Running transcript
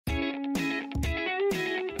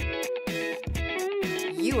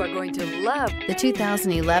You are going to love the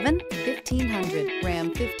 2011 1500. Ram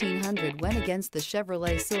 1500 went against the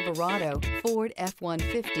Chevrolet Silverado, Ford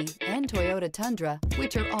F-150, and Toyota Tundra,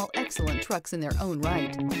 which are all excellent trucks in their own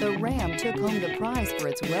right. The Ram took home the prize for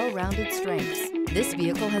its well-rounded strengths. This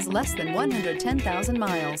vehicle has less than 110,000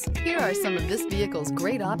 miles. Here are some of this vehicle's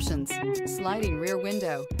great options: sliding rear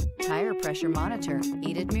window, tire pressure monitor,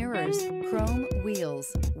 heated mirrors, chrome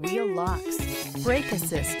wheels, wheel locks, brake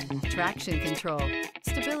assist, traction control,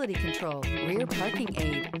 stability control, rear parking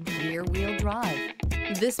aid, rear wheel drive.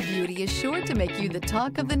 This beauty is sure to make you the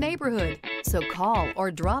talk of the neighborhood. So call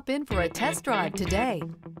or drop in for a test drive today.